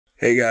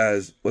Hey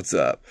guys, what's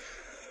up?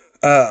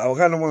 I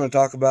kind of want to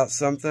talk about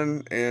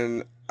something,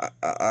 and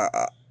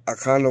I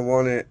kind of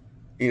want it,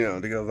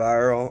 to go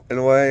viral in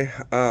a way.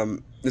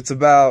 It's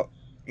about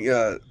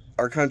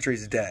our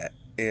country's debt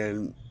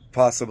and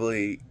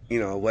possibly,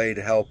 a way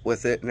to help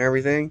with it and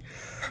everything.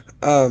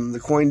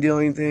 The coin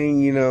dealing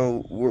thing,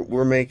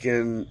 we're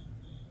making.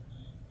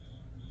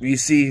 You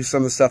see some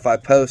of the stuff I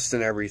post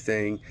and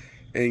everything,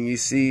 and you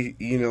see,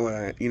 you know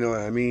what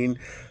I mean.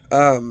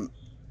 Um,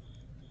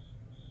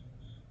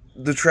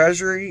 the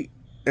Treasury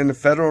and the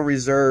Federal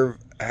Reserve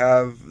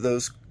have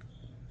those,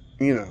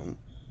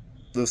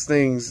 those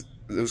things,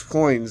 those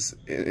coins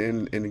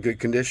in good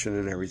condition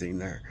and everything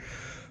there.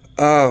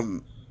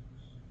 Um,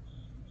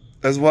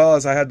 as well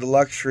as I had the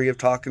luxury of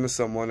talking to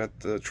someone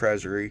at the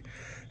Treasury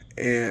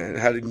and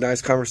had a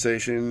nice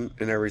conversation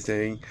and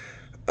everything.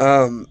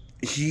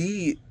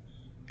 He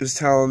was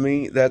telling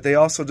me that they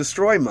also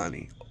destroy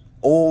money,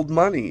 old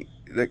money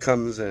that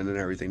comes in and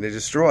everything. They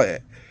destroy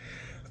it.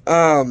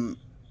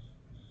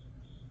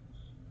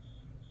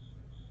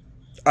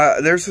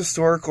 There's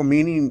historical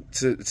meaning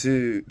to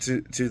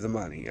the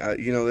money. I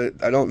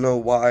don't know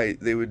why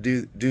they would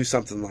do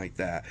something like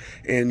that.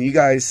 And you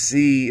guys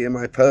see in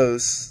my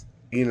posts,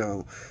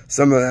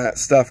 some of that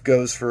stuff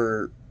goes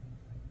for,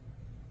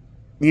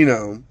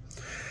 and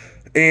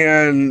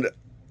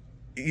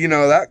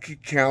that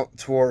could count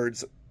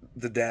towards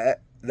the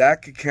debt.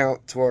 That could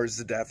count towards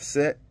the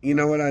deficit. You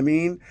know what I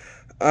mean?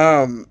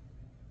 I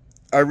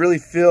really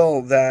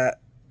feel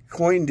that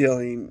coin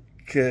dealing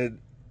could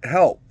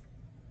help.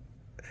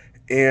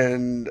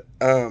 And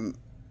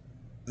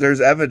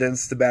there's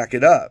evidence to back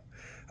it up.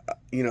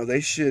 They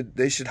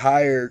should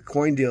hire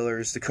coin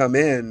dealers to come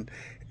in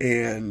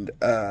and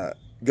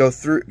go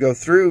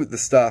through the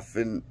stuff,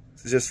 and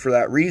just for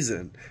that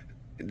reason,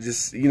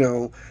 just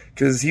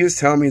because he was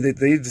telling me that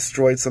they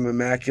destroyed some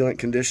immaculate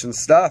condition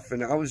stuff,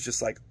 and I was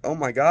just like, oh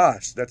my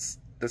gosh, that's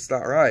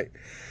not right.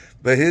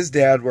 But his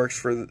dad works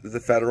for the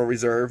Federal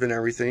Reserve and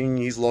everything.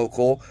 He's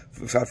local.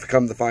 I've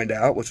come to find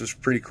out, which was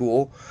pretty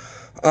cool.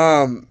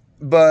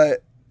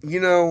 But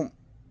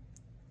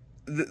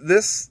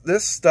this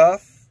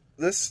stuff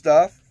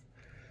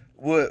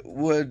would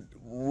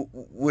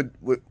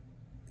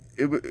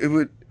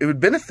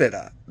benefit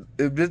us.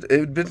 It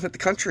would benefit the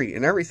country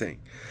and everything.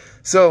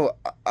 So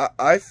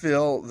I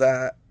feel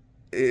that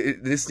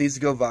this needs to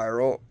go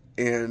viral,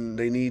 and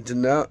they need to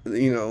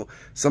know.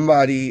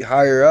 Somebody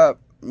higher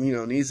up,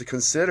 needs to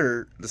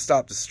consider to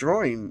stop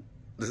destroying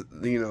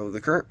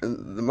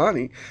the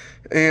money,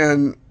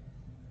 and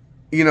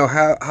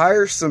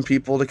hire some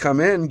people to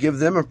come in, give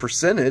them a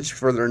percentage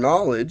for their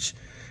knowledge.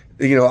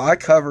 I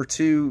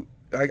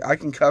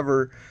can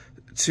cover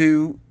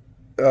two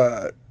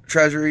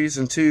treasuries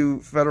and two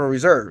Federal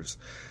Reserves.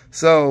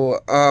 So,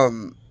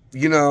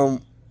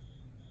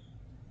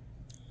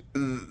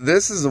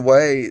 this is a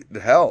way to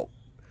help.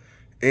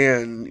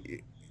 And,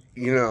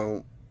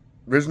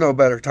 there's no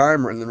better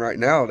time than right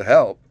now to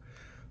help.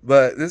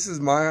 But this is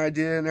my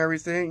idea and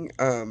everything.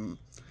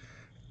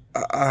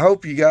 I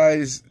hope you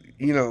guys,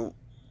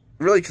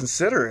 really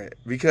consider it,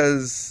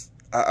 because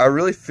I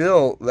really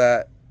feel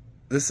that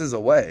this is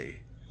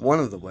one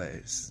of the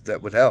ways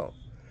that would help.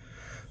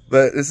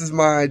 But this is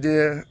my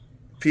idea.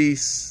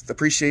 Peace.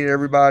 Appreciate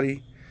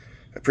everybody.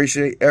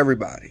 Appreciate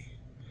everybody.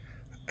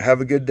 Have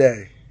a good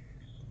day.